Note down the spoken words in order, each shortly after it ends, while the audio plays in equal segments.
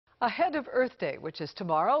Ahead of Earth Day, which is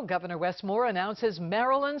tomorrow, Governor Wes Moore announces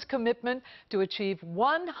Maryland's commitment to achieve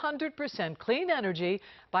 100% clean energy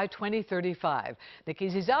by 2035.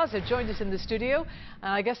 Nikki Zizaza joined us in the studio.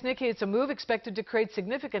 I guess, Nikki, it's a move expected to create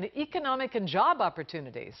significant economic and job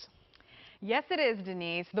opportunities. Yes, it is,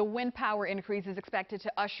 Denise. The wind power increase is expected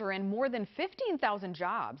to usher in more than 15,000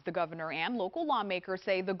 jobs. The governor and local lawmakers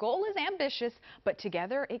say the goal is ambitious, but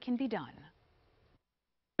together it can be done.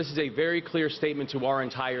 This is a very clear statement to our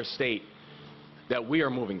entire state that we are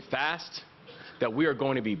moving fast, that we are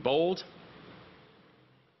going to be bold,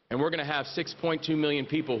 and we're going to have 6.2 million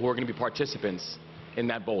people who are going to be participants in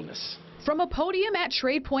that boldness. From a podium at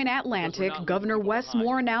Trade Point Atlantic, Governor Wes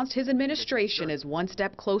Moore announced his administration is one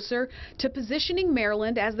step closer to positioning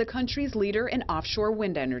Maryland as the country's leader in offshore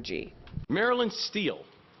wind energy. Maryland steel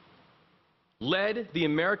led the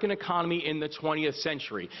American economy in the 20th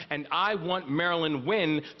century, and I want Maryland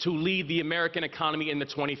wind to lead the American economy in the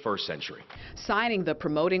 21st century. Signing the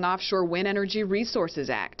Promoting Offshore Wind Energy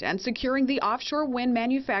Resources Act and securing the offshore wind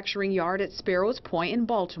manufacturing yard at Sparrows Point in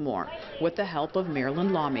Baltimore with the help of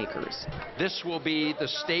Maryland lawmakers. This will be the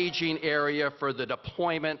staging area for the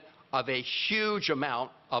deployment of a huge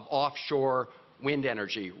amount of offshore wind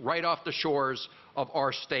energy right off the shores of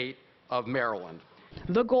our state of Maryland.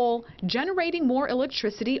 The goal, generating more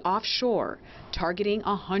electricity offshore, targeting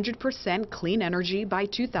 100% clean energy by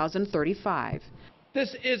 2035.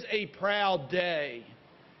 This is a proud day.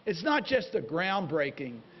 It's not just a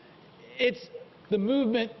groundbreaking. It's the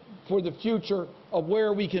movement for the future of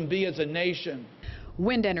where we can be as a nation.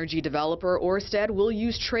 Wind energy developer Ørsted will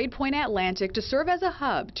use Trade Point Atlantic to serve as a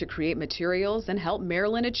hub to create materials and help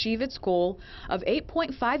Maryland achieve its goal of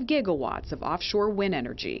 8.5 gigawatts of offshore wind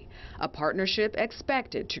energy, a partnership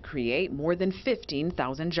expected to create more than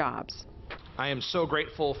 15,000 jobs. I am so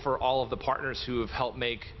grateful for all of the partners who have helped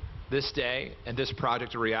make this day and this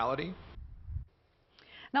project a reality.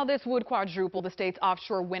 Now, this would quadruple the state's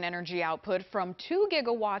offshore wind energy output from 2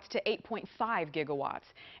 gigawatts to 8.5 gigawatts.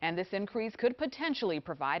 And this increase could potentially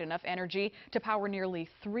provide enough energy to power nearly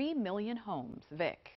 3 million homes. Vic.